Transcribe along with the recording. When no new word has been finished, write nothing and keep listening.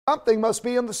Something must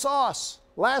be in the sauce.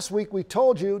 Last week we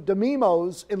told you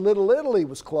Demimo's in Little Italy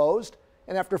was closed,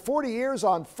 and after 40 years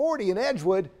on 40 in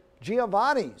Edgewood,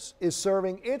 Giovanni's is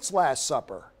serving its Last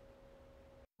Supper.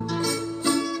 When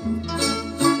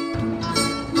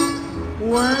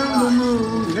the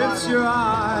moon hits your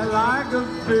eye like a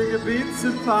big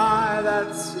pizza pie,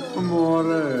 that's amore.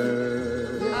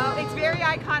 Oh, it's very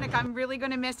iconic. I'm really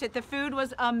going to miss it. The food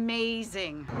was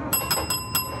amazing.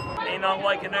 Ain't nothing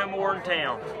like it no more in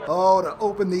town. Oh, to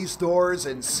open these doors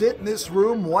and sit in this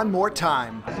room one more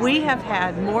time. We have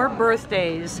had more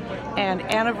birthdays and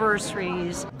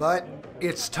anniversaries. But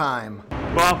it's time.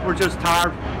 Well, we're just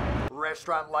tired.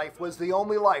 Restaurant life was the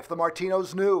only life the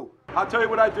Martinos knew. I'll tell you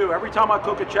what I do. Every time I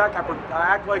cook a check, I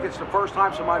act like it's the first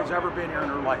time somebody's ever been here in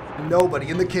their life. Nobody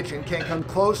in the kitchen can come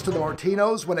close to the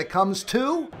Martinos when it comes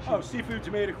to... Oh, seafood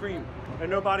tomato cream. And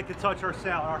nobody can touch our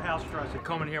salad, our house dressing.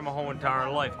 Coming here my whole entire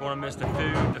life. Gonna miss the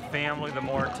food, the family, the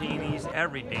martinis,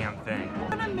 every damn thing.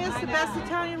 I'm gonna miss the best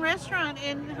Italian restaurant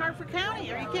in Hartford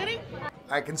County. Are you kidding?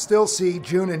 I can still see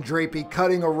June and Drapey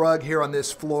cutting a rug here on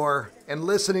this floor and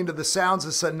listening to the sounds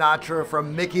of Sinatra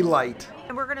from Mickey Light.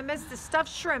 And we're going to miss the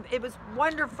stuffed shrimp. It was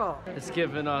wonderful. It's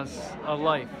given us a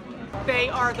life. They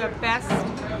are the best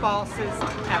bosses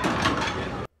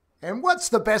ever. And what's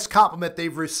the best compliment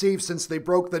they've received since they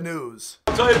broke the news?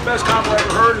 I'll tell you the best compliment I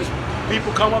ever heard is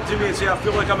people come up to me and say, I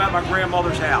feel like I'm at my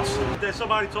grandmother's house. Then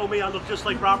somebody told me I look just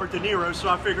like Robert De Niro, so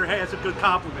I figured, hey, it's a good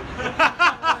compliment.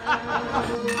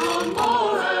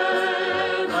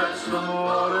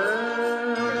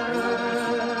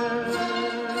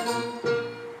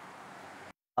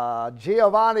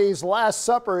 Giovanni's Last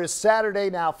Supper is Saturday.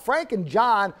 Now, Frank and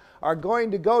John are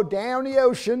going to go down the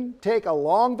ocean, take a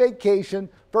long vacation,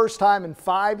 first time in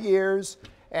 5 years,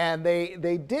 and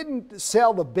they didn't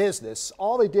sell the business.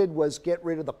 All they did was get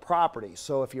rid of the property.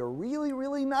 So if you're really,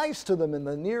 really nice to them in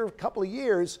the near couple of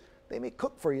years, they may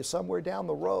cook for you somewhere down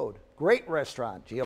the road. Great restaurant, Giovanni.